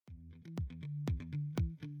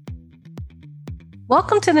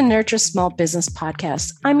Welcome to the Nurture Small Business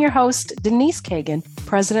Podcast. I'm your host, Denise Kagan,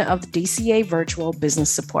 president of the DCA Virtual Business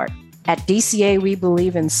Support. At DCA, we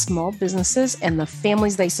believe in small businesses and the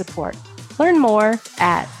families they support. Learn more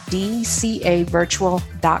at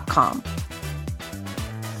dcavirtual.com.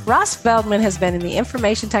 Ross Feldman has been in the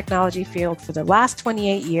information technology field for the last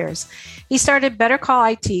 28 years. He started Better Call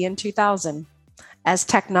IT in 2000. As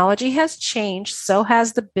technology has changed, so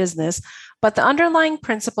has the business, but the underlying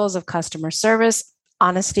principles of customer service,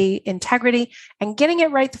 honesty, integrity, and getting it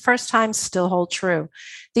right the first time still hold true.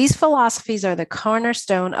 These philosophies are the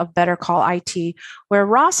cornerstone of Better Call IT, where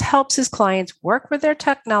Ross helps his clients work with their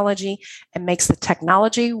technology and makes the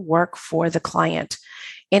technology work for the client.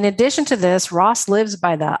 In addition to this, Ross lives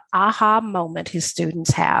by the aha moment his students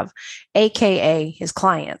have, aka his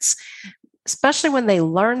clients, especially when they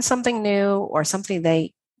learn something new or something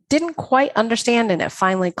they didn't quite understand and it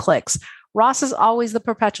finally clicks. Ross is always the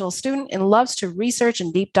perpetual student and loves to research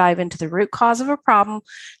and deep dive into the root cause of a problem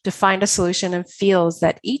to find a solution, and feels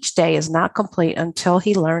that each day is not complete until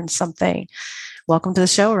he learns something. Welcome to the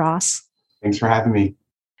show, Ross. Thanks for having me.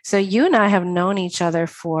 So you and I have known each other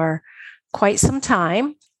for quite some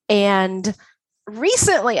time. And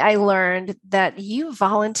recently I learned that you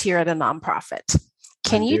volunteer at a nonprofit.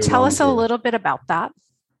 Can you tell us a little bit about that?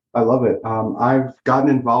 I love it. I've gotten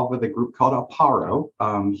involved with a group called Aparo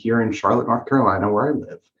here in Charlotte, North Carolina, where I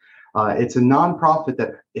live. It's a nonprofit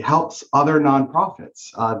that helps other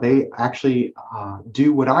nonprofits. They actually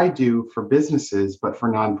do what I do for businesses, but for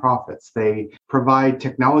nonprofits. They provide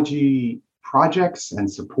technology projects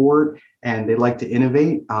and support, and they like to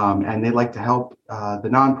innovate, and they like to help the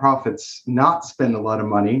nonprofits not spend a lot of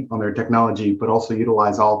money on their technology, but also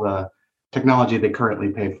utilize all the technology they currently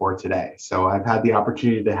pay for today. So I've had the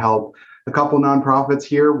opportunity to help a couple nonprofits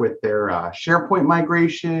here with their SharePoint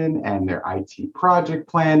migration and their IT project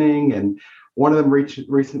planning. And one of them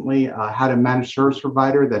recently had a managed service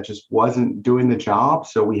provider that just wasn't doing the job.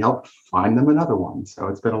 So we helped find them another one. So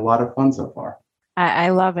it's been a lot of fun so far.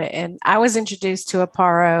 I love it. And I was introduced to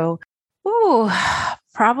Aparo,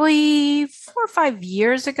 probably 4 or 5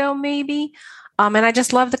 years ago, maybe. And I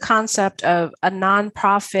just love the concept of a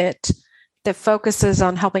nonprofit that focuses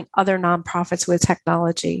on helping other nonprofits with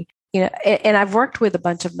technology. You know, and I've worked with a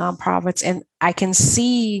bunch of nonprofits, and I can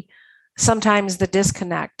see sometimes the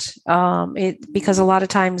disconnect because a lot of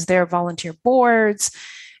times they're volunteer boards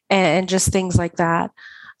and just things like that,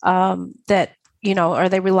 that, you know, or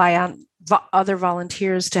they rely on other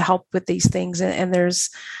volunteers to help with these things. And there's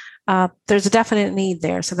a definite need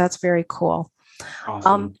there. So that's very cool.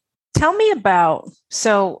 Awesome. Tell me about,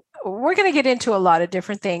 so we're going to get into a lot of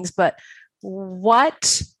different things, but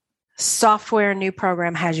what software new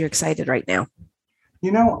program has you excited right now? You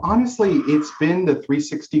know, honestly, it's been the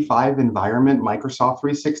 365 environment, Microsoft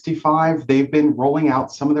 365. They've been rolling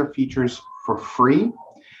out some of their features for free.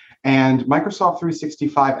 And Microsoft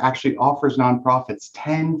 365 actually offers nonprofits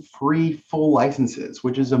 10 free full licenses,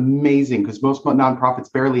 which is amazing because most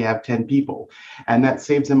nonprofits barely have 10 people. And that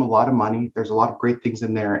saves them a lot of money. There's a lot of great things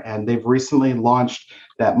in there. And they've recently launched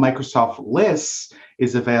that Microsoft Lists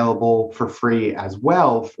is available for free as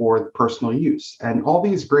well for personal use. And all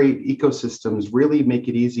these great ecosystems really make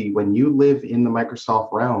it easy when you live in the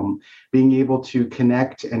Microsoft realm, being able to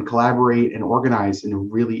connect and collaborate and organize in a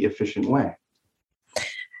really efficient way.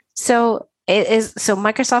 So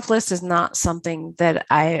Microsoft List is not something that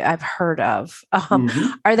I've heard of.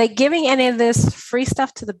 Are they giving any of this free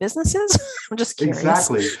stuff to the businesses? I'm just curious.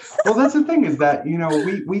 Exactly. Well, that's the thing is that, you know,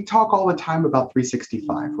 we talk all the time about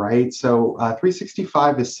 365, right? So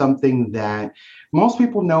 365 is something that most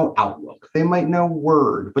people know Outlook. They might know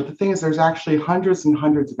Word, but the thing is there's actually hundreds and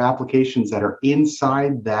hundreds of applications that are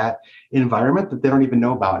inside that environment that they don't even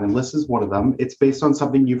know about. And List is one of them. It's based on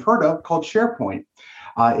something you've heard of called SharePoint.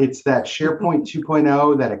 It's that SharePoint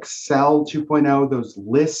 2.0, that Excel 2.0, those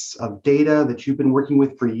lists of data that you've been working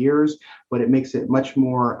with for years, but it makes it much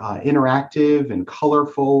more interactive and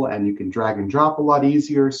colorful, and you can drag and drop a lot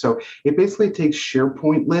easier. So it basically takes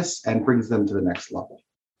SharePoint lists and brings them to the next level.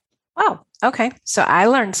 Oh, okay. So I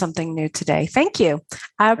learned something new today. Thank you.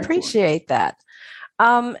 I appreciate that.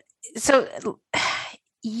 So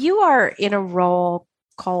you are in a role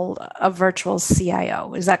called a virtual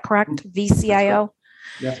CIO. Is that correct? VCIO?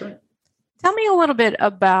 That's right. Tell me a little bit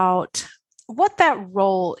about what that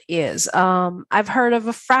role is. I've heard of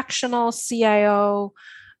a fractional CIO,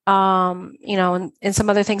 and some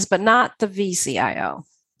other things, but not the VCIO.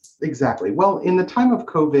 Exactly. Well, in the time of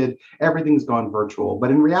COVID, everything's gone virtual.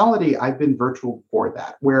 But in reality, I've been virtual before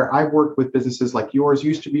that, where I've worked with businesses like yours,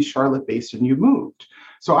 used to be Charlotte based and you moved.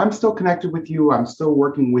 So I'm still connected with you. I'm still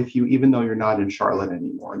working with you, even though you're not in Charlotte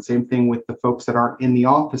anymore. And same thing with the folks that aren't in the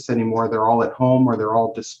office anymore. They're all at home or they're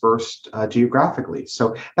all dispersed geographically.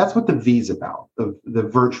 So that's what the V is about, the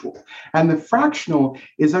virtual. And the fractional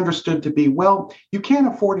is understood to be, well, you can't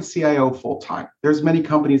afford a CIO full time. There's many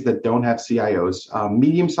companies that don't have CIOs.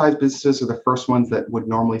 Medium-sized businesses are the first ones that would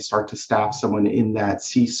normally start to staff someone in that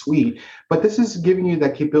C-suite. But this is giving you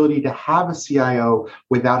that capability to have a CIO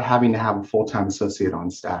without having to have a full-time associate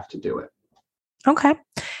on staff to do it. Okay.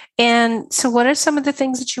 And so what are some of the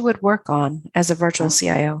things that you would work on as a virtual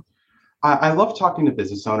CIO? I love talking to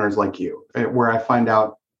business owners like you, where I find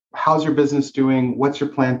out, how's your business doing? What's your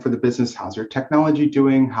plan for the business? How's your technology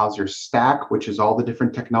doing? How's your stack, which is all the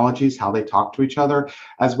different technologies, how they talk to each other,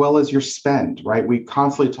 as well as your spend, right? We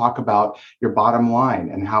constantly talk about your bottom line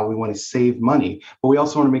and how we want to save money, but we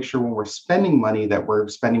also want to make sure when we're spending money that we're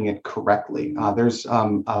spending it correctly. There's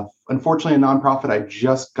unfortunately a nonprofit I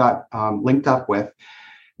just got linked up with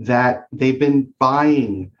that they've been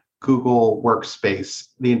buying Google Workspace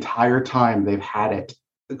the entire time they've had it.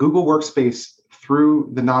 Google Workspace through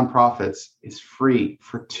the nonprofits is free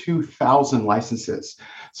for 2,000 licenses.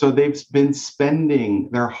 So they've been spending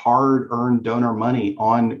their hard-earned donor money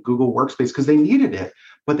on Google Workspace because they needed it,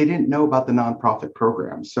 but they didn't know about the nonprofit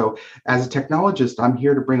program. So as a technologist, I'm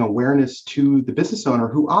here to bring awareness to the business owner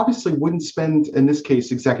who obviously wouldn't spend, in this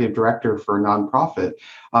case, executive director for a nonprofit,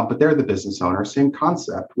 but they're the business owner, same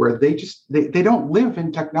concept, where they don't live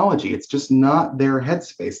in technology. It's just not their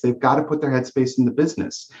headspace. They've got to put their headspace in the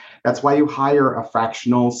business. That's why you hire a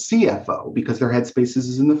fractional CFO, because their headspace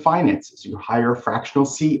is in the finances. You hire a fractional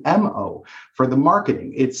CMO for the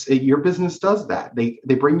marketing. Your business does that.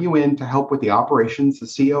 They bring you in to help with the operations,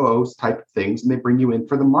 the COOs type of things, and they bring you in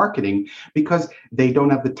for the marketing because they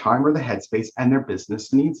don't have the time or the headspace and their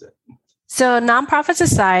business needs it. So nonprofits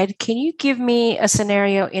aside, can you give me a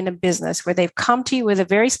scenario in a business where they've come to you with a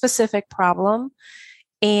very specific problem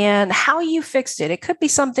and how you fixed it? It could be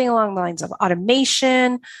something along the lines of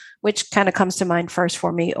automation, which kind of comes to mind first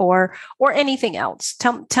for me, or anything else.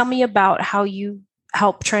 Tell me about how you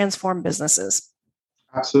help transform businesses.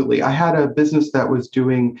 Absolutely. I had a business that was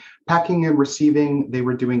doing packing and receiving. They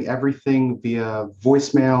were doing everything via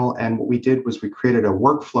voicemail. And what we did was we created a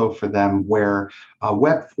workflow for them where a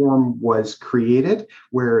web form was created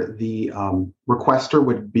where the requester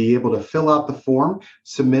would be able to fill out the form,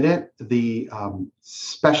 submit it. The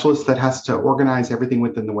specialist that has to organize everything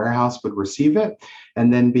within the warehouse would receive it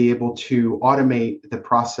and then be able to automate the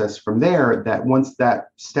process from there, that once that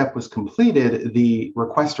step was completed, the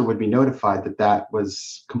requester would be notified that that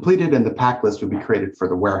was completed and the pack list would be created for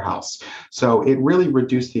the warehouse. So it really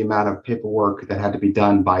reduced the amount of paperwork that had to be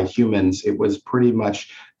done by humans. It was pretty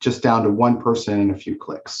much just down to one person and a few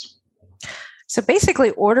clicks. So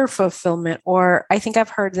basically order fulfillment, or I think I've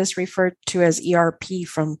heard this referred to as ERP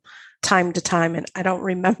from time to time, and I don't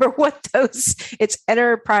remember what it's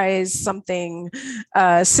enterprise something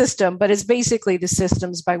system, but it's basically the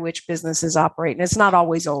systems by which businesses operate. And it's not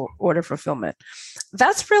always order fulfillment.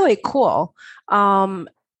 That's really cool. How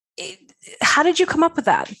did you come up with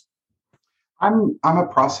that? I'm a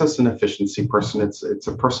process and efficiency person. It's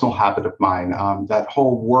a personal habit of mine. That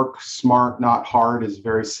whole work smart, not hard is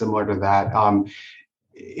very similar to that.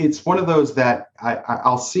 It's one of those that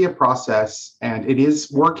I'll see a process and it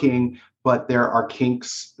is working, but there are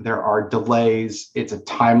kinks, there are delays. It's a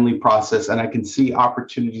timely process, and I can see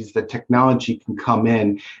opportunities that technology can come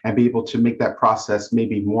in and be able to make that process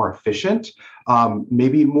maybe more efficient,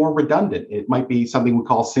 maybe more redundant. It might be something we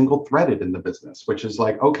call single-threaded in the business, which is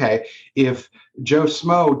like, okay, if Joe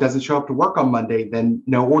Smo doesn't show up to work on Monday, then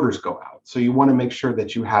no orders go out. So you want to make sure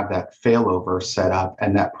that you have that failover set up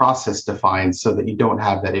and that process defined so that you don't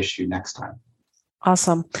have that issue next time.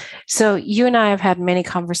 Awesome. So you and I have had many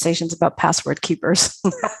conversations about password keepers.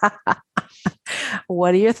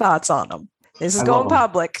 What are your thoughts on them? This is going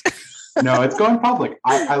public. No, it's going public.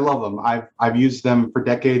 I love them. I've used them for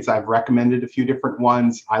decades. I've recommended a few different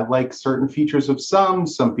ones. I like certain features of some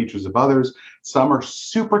features of others. Some are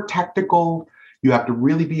super technical. You have to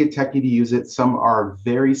really be a techie to use it. Some are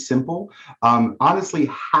very simple.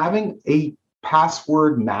 Honestly, having a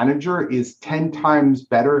password manager is 10 times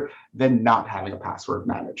better than not having a password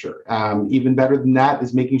manager. Even better than that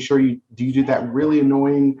is making sure you do that really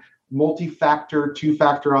annoying multi-factor,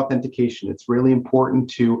 two-factor authentication. It's really important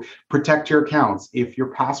to protect your accounts. If your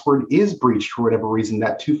password is breached for whatever reason,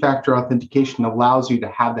 that two-factor authentication allows you to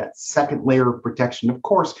have that second layer of protection. Of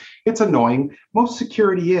course, it's annoying. Most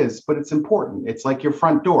security is, but it's important. It's like your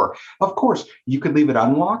front door. Of course, you could leave it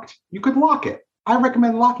unlocked. You could lock it. I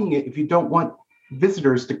recommend locking it if you don't want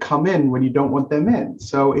visitors to come in when you don't want them in.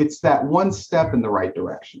 So it's that one step in the right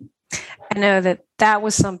direction. I know that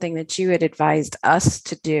was something that you had advised us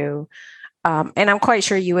to do. And I'm quite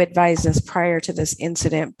sure you advised us prior to this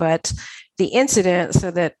incident, but the incident,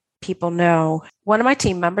 so that people know, one of my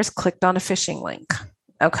team members clicked on a phishing link.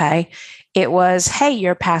 Okay. It was, hey,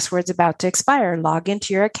 your password's about to expire. Log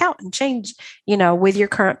into your account and change, with your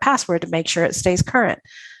current password to make sure it stays current.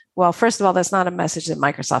 Well, first of all, that's not a message that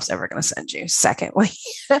Microsoft's ever going to send you. Secondly,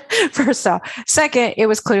 second, it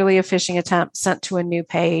was clearly a phishing attempt sent to a new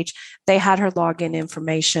page. They had her login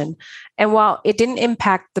information. And while it didn't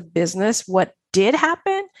impact the business, what did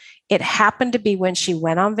happen, it happened to be when she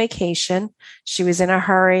went on vacation. She was in a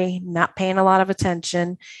hurry, not paying a lot of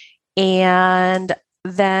attention. And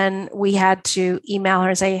then we had to email her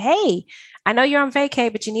and say, hey, I know you're on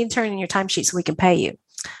vacay, but you need to turn in your timesheet so we can pay you.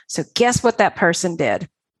 So guess what that person did?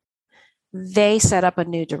 They set up a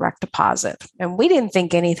new direct deposit. And we didn't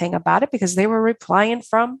think anything about it because they were replying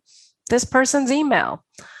from this person's email.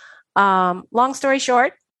 Long story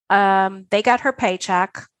short, they got her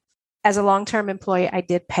paycheck. As a long-term employee, I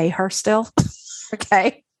did pay her still.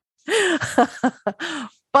 Okay.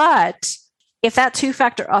 But if that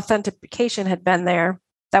two-factor authentication had been there,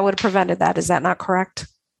 that would have prevented that. Is that not correct?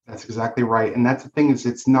 That's exactly right. And that's the thing, is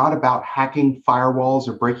it's not about hacking firewalls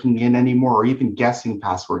or breaking in anymore, or even guessing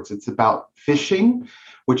passwords. It's about phishing,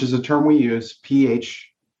 which is a term we use,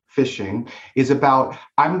 phishing, is about,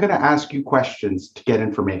 I'm going to ask you questions to get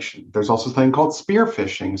information. There's also something called spear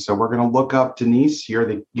phishing. So we're going to look up Denise. You're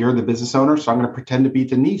the business owner. So I'm going to pretend to be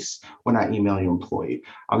Denise when I email your employee.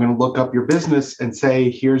 I'm going to look up your business and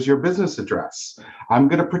say, here's your business address. I'm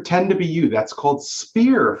going to pretend to be you. That's called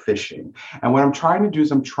spear phishing. And what I'm trying to do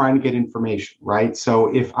is I'm trying to get information, right?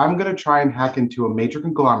 So if I'm going to try and hack into a major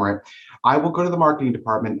conglomerate, I will go to the marketing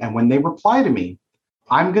department. And when they reply to me,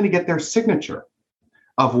 I'm going to get their signature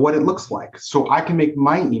of what it looks like, so I can make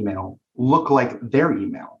my email look like their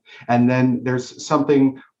email. And then there's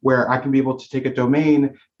something where I can be able to take a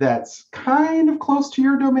domain that's kind of close to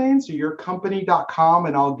your domain, so your company.com,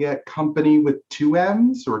 and I'll get company with 2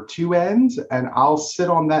 M's or 2 N's, and I'll sit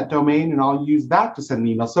on that domain and I'll use that to send an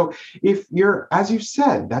email. So if you're, as you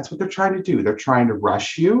said, that's what they're trying to do. They're trying to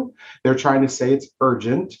rush you. They're trying to say it's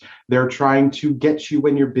urgent. They're trying to get you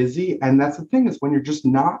when you're busy. And that's the thing, is when you're just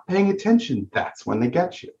not paying attention, that's when they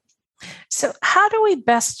get you. So how do we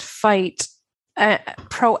best fight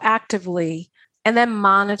proactively and then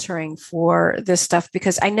monitoring for this stuff?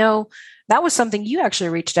 Because I know that was something you actually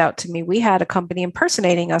reached out to me. We had a company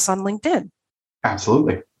impersonating us on LinkedIn.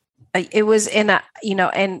 Absolutely. It was and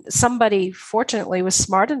somebody fortunately was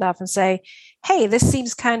smart enough and say, hey, this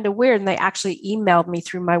seems kind of weird. And they actually emailed me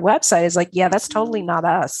through my website. It's like, yeah, that's totally not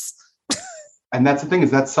us. And that's the thing, is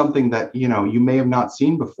that's something that, you may have not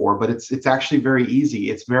seen before, but it's actually very easy.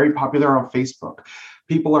 It's very popular on Facebook.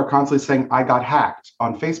 People are constantly saying, I got hacked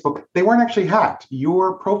on Facebook. They weren't actually hacked.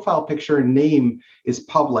 Your profile picture and name is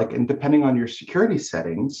public. And depending on your security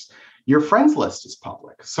settings, your friends list is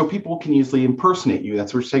public. So people can easily impersonate you.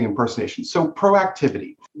 That's what we're saying, impersonation. So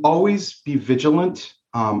proactivity, always be vigilant,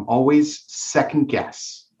 always second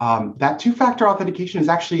guess. That two-factor authentication is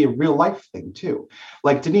actually a real life thing too.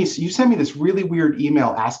 Like, Denise, you sent me this really weird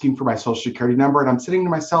email asking for my social security number, and I'm sitting to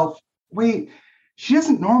myself, wait, she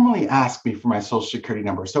doesn't normally ask me for my social security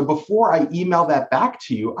number. So before I email that back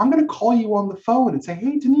to you, I'm going to call you on the phone and say,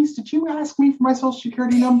 hey, Denise, did you ask me for my social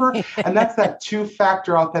security number? And that's that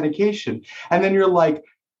two-factor authentication. And then you're like,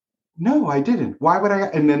 no, I didn't. Why would I?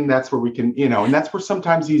 And then that's where we can, and that's where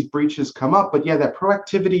sometimes these breaches come up. But yeah, that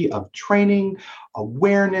proactivity of training,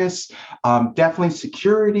 awareness, definitely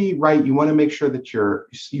security, right? You want to make sure that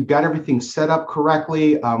you've got everything set up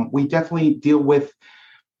correctly. We definitely deal with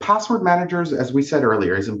password managers, as we said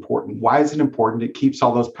earlier, is important. Why is it important? It keeps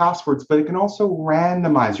all those passwords, but it can also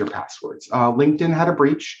randomize your passwords. LinkedIn had a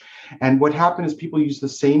breach, and what happened is people use the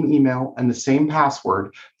same email and the same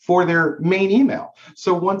password for their main email.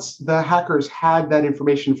 So once the hackers had that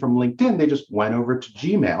information from LinkedIn, they just went over to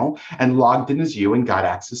Gmail and logged in as you and got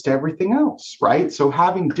access to everything else, right? So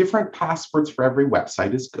having different passwords for every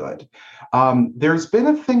website is good. There's been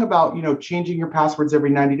a thing about, changing your passwords every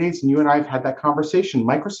 90 days. And you and I have had that conversation.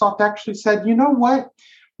 Microsoft actually said, you know what?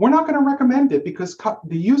 We're not going to recommend it because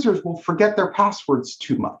the users will forget their passwords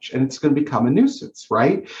too much and it's going to become a nuisance,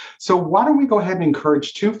 right? So why don't we go ahead and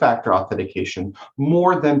encourage two-factor authentication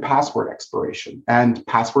more than password expiration and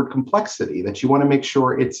password complexity, that you want to make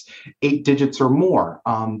sure it's 8 digits or more.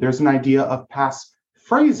 There's an idea of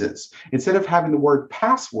phrases. Instead of having the word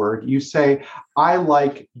password, you say, I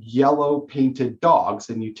like yellow painted dogs,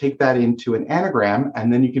 and you take that into an anagram,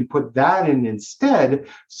 and then you can put that in instead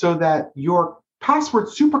so that your password,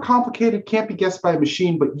 super complicated, can't be guessed by a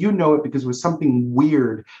machine, but you know it because it was something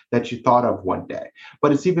weird that you thought of one day.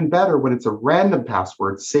 But it's even better when it's a random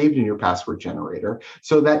password saved in your password generator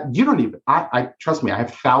so that you don't even, I trust me, I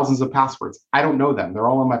have thousands of passwords. I don't know them. They're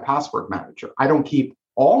all in my password manager. I don't keep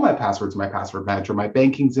all my passwords in my password manager. My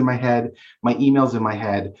banking's in my head, my email's in my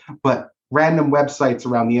head, but random websites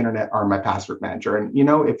around the internet are my password manager. And,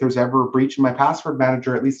 if there's ever a breach in my password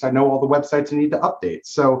manager, at least I know all the websites I need to update.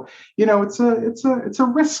 So, it's a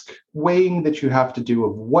risk weighing that you have to do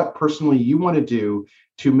of what personally you want to do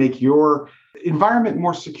to make your environment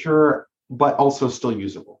more secure, but also still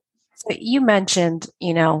usable. So you mentioned,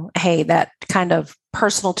 hey, that kind of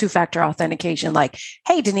personal two-factor authentication, like,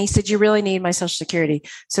 hey, Denise, did you really need my social security?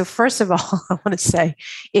 So first of all, I want to say,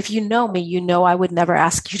 if you know me, I would never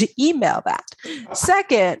ask you to email that.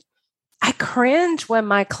 Second, I cringe when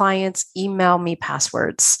my clients email me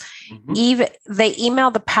passwords. Mm-hmm. Even they email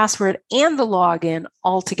the password and the login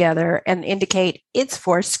all together and indicate it's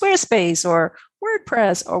for Squarespace or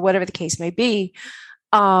WordPress or whatever the case may be.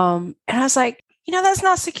 And I was like, that's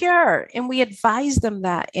not secure. And we advise them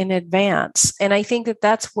that in advance. And I think that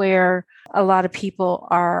that's where a lot of people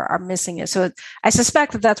are missing it. So I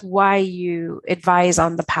suspect that that's why you advise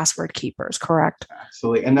on the password keepers, correct?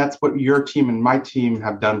 Absolutely. And that's what your team and my team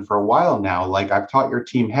have done for a while now. Like I've taught your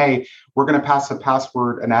team, hey, we're going to pass a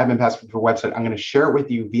password, an admin password for a website. I'm going to share it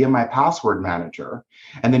with you via my password manager.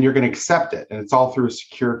 And then you're going to accept it. And it's all through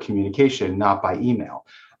secure communication, not by email.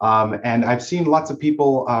 And I've seen lots of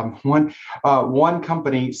people. One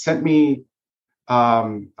company sent me.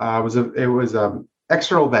 It was a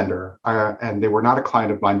external vendor, and they were not a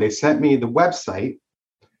client of mine. They sent me the website,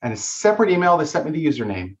 and a separate email. They sent me the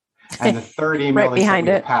username, and the third email right they sent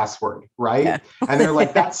me the password. Right, yeah. And they're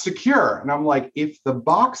like, "That's secure." And I'm like, "If the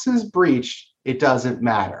box is breached, it doesn't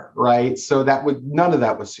matter, right?" So none of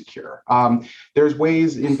that was secure. There's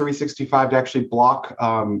ways in 365 to actually block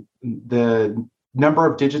the number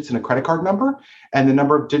of digits in a credit card number and the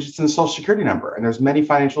number of digits in a social security number. And there's many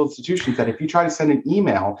financial institutions that if you try to send an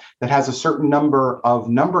email that has a certain number of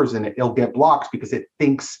numbers in it, it'll get blocked because it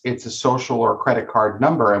thinks it's a social or credit card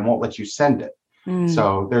number and won't let you send it.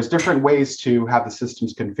 So there's different ways to have the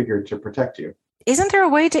systems configured to protect you. Isn't there a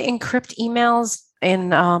way to encrypt emails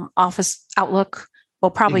in Office Outlook?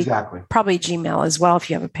 Well, probably Gmail as well if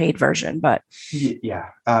you have a paid version, but yeah,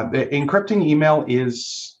 encrypting email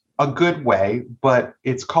is a good way, but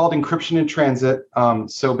it's called encryption in transit.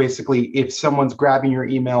 So basically, if someone's grabbing your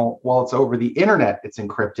email while it's over the internet, it's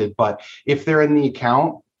encrypted. But if they're in the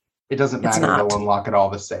account, it doesn't matter. They'll unlock it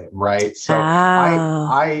all the same, right? So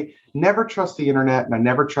I never trust the internet and I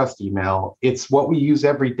never trust email. It's what we use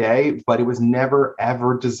every day, but it was never,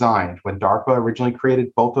 ever designed. When DARPA originally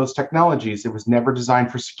created both those technologies, it was never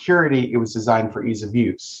designed for security. It was designed for ease of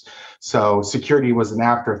use. So security was an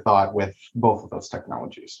afterthought with both of those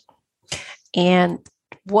technologies. And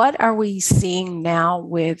what are we seeing now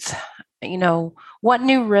with, what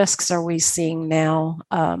new risks are we seeing now?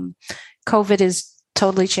 COVID has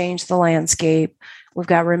totally changed the landscape. We've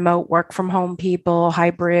got remote work from home people,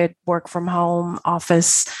 hybrid work from home,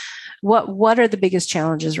 office. What are the biggest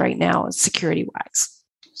challenges right now security-wise?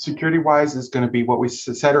 Security-wise is going to be what we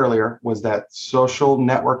said earlier, was that social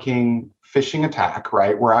networking phishing attack,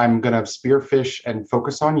 right? Where I'm going to spearfish and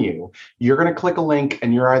focus on you. You're going to click a link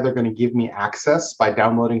and you're either going to give me access by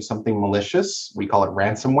downloading something malicious, we call it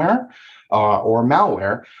ransomware, or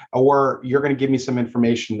malware, or you're going to give me some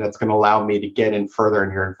information that's going to allow me to get in further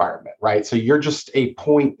in your environment, right? So you're just a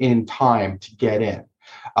point in time to get in.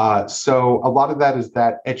 So a lot of that is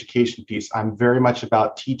that education piece. I'm very much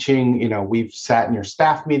about teaching. We've sat in your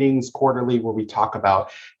staff meetings quarterly where we talk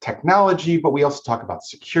about technology, but we also talk about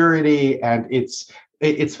security, and it's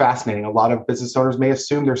fascinating. A lot of business owners may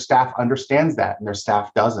assume their staff understands that and their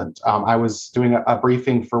staff doesn't. I was doing a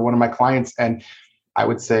briefing for one of my clients, and I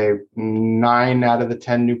would say 9 out of the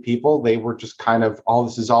 10 new people, they were just kind of,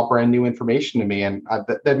 this is all brand new information to me. And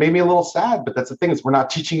that made me a little sad, but that's the thing, is we're not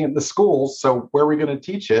teaching it in the schools. So where are we going to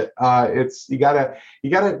teach it? You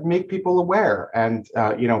gotta make people aware and,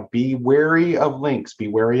 be wary of links, be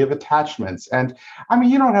wary of attachments. And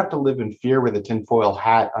you don't have to live in fear with a tinfoil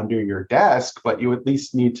hat under your desk, but you at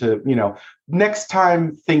least need to, next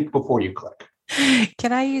time, think before you click.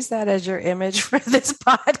 Can I use that as your image for this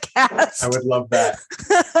podcast? I would love that.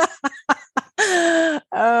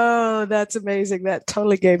 Oh, that's amazing. That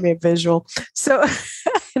totally gave me a visual. So,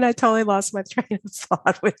 and I totally lost my train of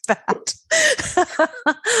thought with that.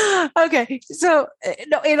 Okay. So,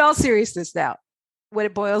 no, in all seriousness now, what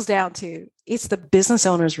it boils down to, it's the business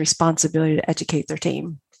owner's responsibility to educate their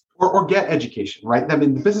team. or get education, right? I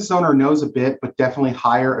mean, the business owner knows a bit, but definitely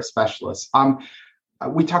hire a specialist.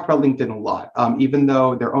 We talked about LinkedIn a lot. Even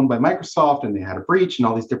though they're owned by Microsoft and they had a breach and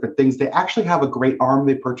all these different things, they actually have a great arm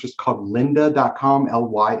they purchased called lynda.com,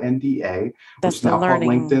 Lynda, which is now called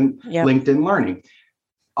LinkedIn Learning.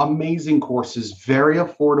 Amazing courses, very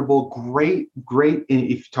affordable, great.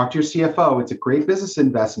 If you talk to your CFO, it's a great business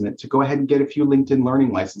investment to go ahead and get a few LinkedIn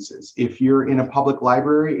Learning licenses. If you're in a public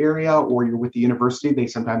library area or you're with the university, they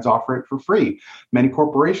sometimes offer it for free. Many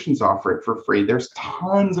corporations offer it for free. There's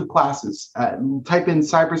tons of classes. Type in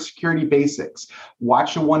cybersecurity basics,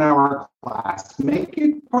 watch a 1-hour class, make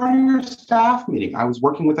it part of your staff meeting. I was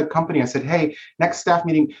working with a company. I said, hey, next staff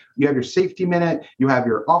meeting, you have your safety minute, you have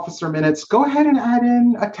your officer minutes. Go ahead and add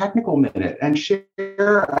in a technical minute and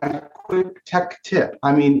share a quick tech tip.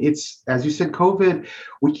 I mean, it's, as you said, COVID,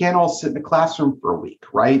 we can't all sit in a classroom for a week,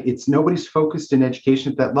 right? It's nobody's focused in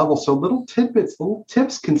education at that level. So little tidbits, little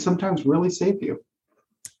tips can sometimes really save you.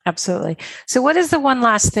 Absolutely. So what is the one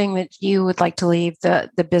last thing that you would like to leave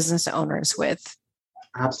the business owners with?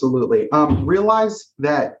 Absolutely. Realize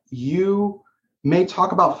that you may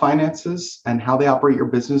talk about finances and how they operate your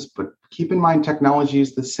business, but keep in mind technology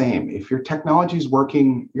is the same. If your technology is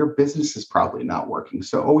working, your business is probably not working.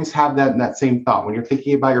 So always have that in that same thought. When you're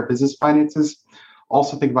thinking about your business finances,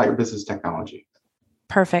 also think about your business technology.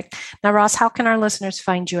 Perfect. Now, Ross, how can our listeners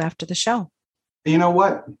find you after the show? You know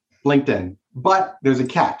what? LinkedIn. But there's a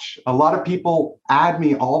catch. A lot of people add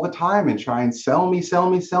me all the time and try and sell me.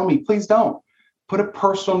 Please don't. Put a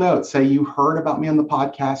personal note. Say you heard about me on the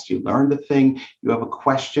podcast, you learned a thing, you have a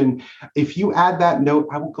question. If you add that note,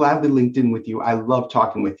 I will gladly LinkedIn with you. I love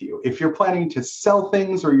talking with you. If you're planning to sell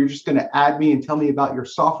things or you're just going to add me and tell me about your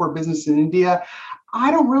software business in India,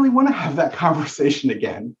 I don't really want to have that conversation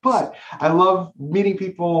again. But I love meeting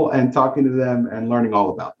people and talking to them and learning all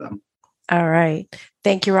about them. All right.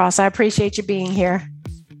 Thank you, Ross. I appreciate you being here.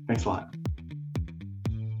 Thanks a lot.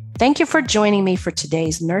 Thank you for joining me for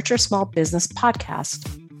today's Nurture Small Business podcast,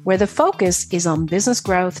 where the focus is on business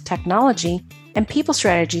growth, technology, and people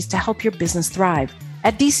strategies to help your business thrive.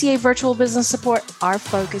 At DCA Virtual Business Support, our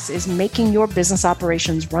focus is making your business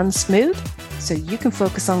operations run smooth so you can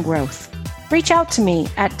focus on growth. Reach out to me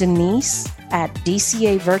at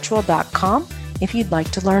Denise@dcavirtual.com if you'd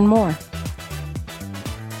like to learn more.